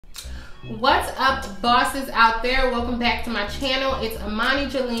What's up, bosses out there? Welcome back to my channel. It's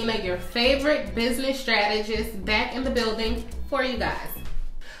ImaniJelena, your favorite business strategist, back in the building for you guys.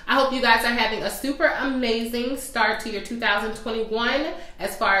 I hope you guys are having a super amazing start to your 2021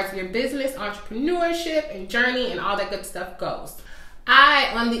 as far as your business, entrepreneurship, and journey and all that good stuff goes.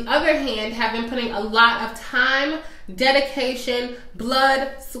 I, on the other hand, have been putting a lot of time, dedication,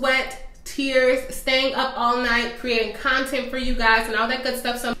 blood, sweat, tears, staying up all night, creating content for you guys and all that good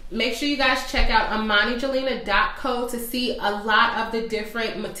stuff. So make sure you guys check out ImaniJelena.co to see a lot of the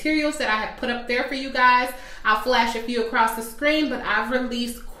different materials that I have put up there for you guys. I'll flash a few across the screen, but I've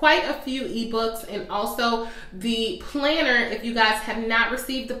released quite a few ebooks and also the planner. If you guys have not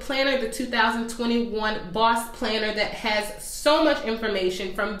received the planner, the 2021 Boss Planner that has so much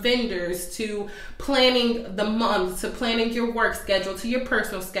information from vendors to planning the month to planning your work schedule to your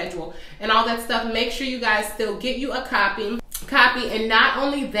personal schedule and all that stuff, make sure you guys still get you a copy. And not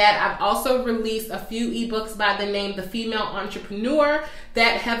only that, I've also released a few ebooks by the name The Female Entrepreneur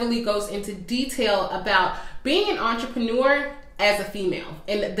that heavily goes into detail about being an entrepreneur as a female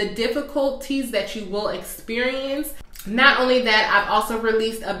and the difficulties that you will experience. Not only that, I've also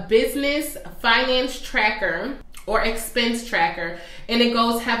released a business finance tracker or expense tracker, and it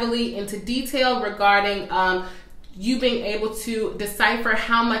goes heavily into detail regarding you being able to decipher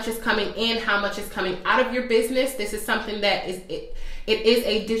how much is coming in, how much is coming out of your business. This is something that it is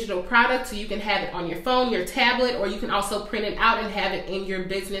a digital product, so you can have it on your phone, your tablet, or you can also print it out and have it in your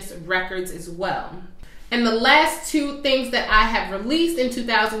business records as well. And the last two things that I have released in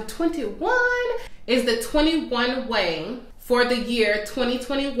 2021 is the 21 Way for the year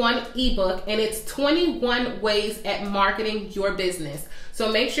 2021 ebook, and it's 21 ways at marketing your business.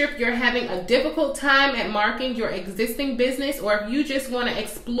 So make sure if you're having a difficult time at marketing your existing business, or if you just want to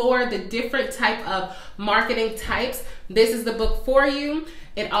explore the different type of marketing types, this is the book for you.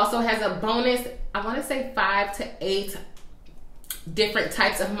 It also has a bonus, I want to say 5 to 8 different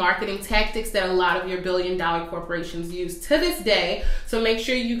types of marketing tactics that a lot of your billion-dollar corporations use to this day. So make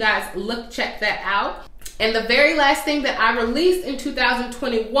sure you guys check that out. And the very last thing that I released in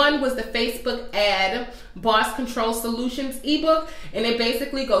 2021 was the Facebook ad Boss Control Solutions ebook. And it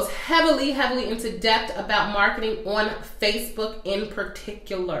basically goes heavily into depth about marketing on Facebook in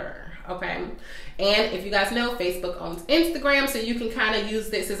particular. Okay. And if you guys know, Facebook owns Instagram, so you can kind of use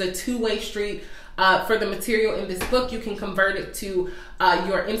this as a two-way street. For the material in this book, you can convert it to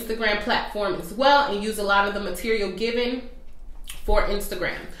your Instagram platform as well and use a lot of the material given for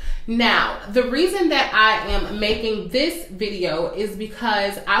Instagram. Now, the reason that I am making this video is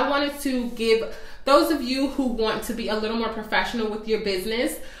because I wanted to give those of you who want to be a little more professional with your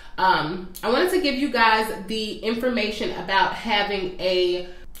business, I wanted to give you guys the information about having a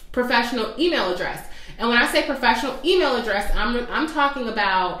professional email address. And when I say professional email address, I'm talking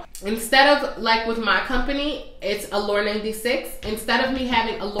about, instead of like with my company, it's allure96. Instead of me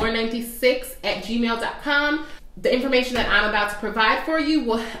having allure96@gmail.com, the information that I'm about to provide for you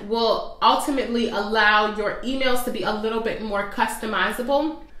will ultimately allow your emails to be a little bit more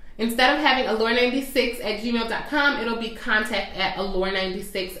customizable. Instead of having allure96@gmail.com, it'll be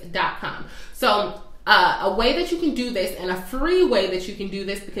contact@allure96.com. So a way that you can do this, and a free way that you can do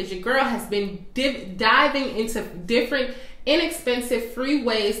this, because your girl has been diving into different inexpensive free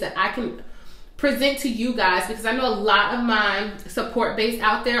ways that I can present to you guys, because I know a lot of my support base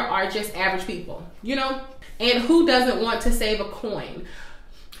out there are just average people, you know, and who doesn't want to save a coin?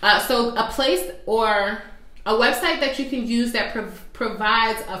 So a place or a website that you can use that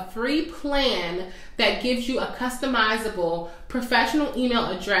provides a free plan that gives you a customizable professional email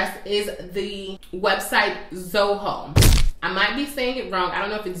address is the website Zoho. I might be saying it wrong. I don't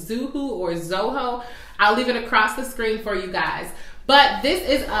know if it's Zuhu or Zoho. I'll leave it across the screen for you guys. But this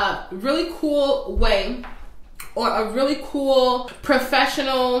is a really cool way, or a really cool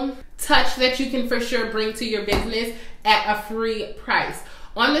professional touch that you can for sure bring to your business at a free price.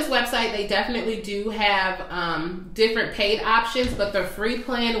 On this website, they definitely do have different paid options, but the free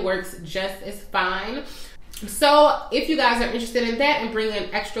plan works just as fine. So if you guys are interested in that and bring an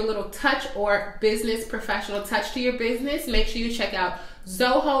extra little touch or business professional touch to your business, make sure you check out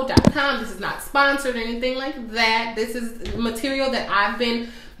Zoho.com. This is not sponsored or anything like that. This is material that I've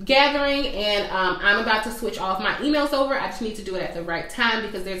been gathering, and I'm about to switch all of my emails over. I just need to do it at the right time,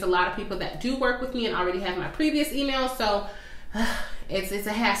 because there's a lot of people that do work with me and already have my previous email, so it's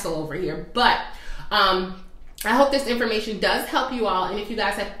a hassle over here. But I hope this information does help you all, and if you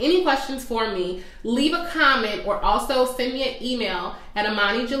guys have any questions for me, leave a comment or also send me an email at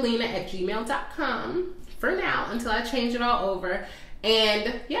ImaniJelena@gmail.com for now, until I change it all over.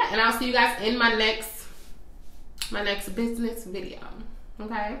 And yeah, and I'll see you guys in my next business video.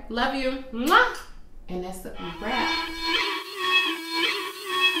 Okay? Love you. Mwah! And that's the wrap.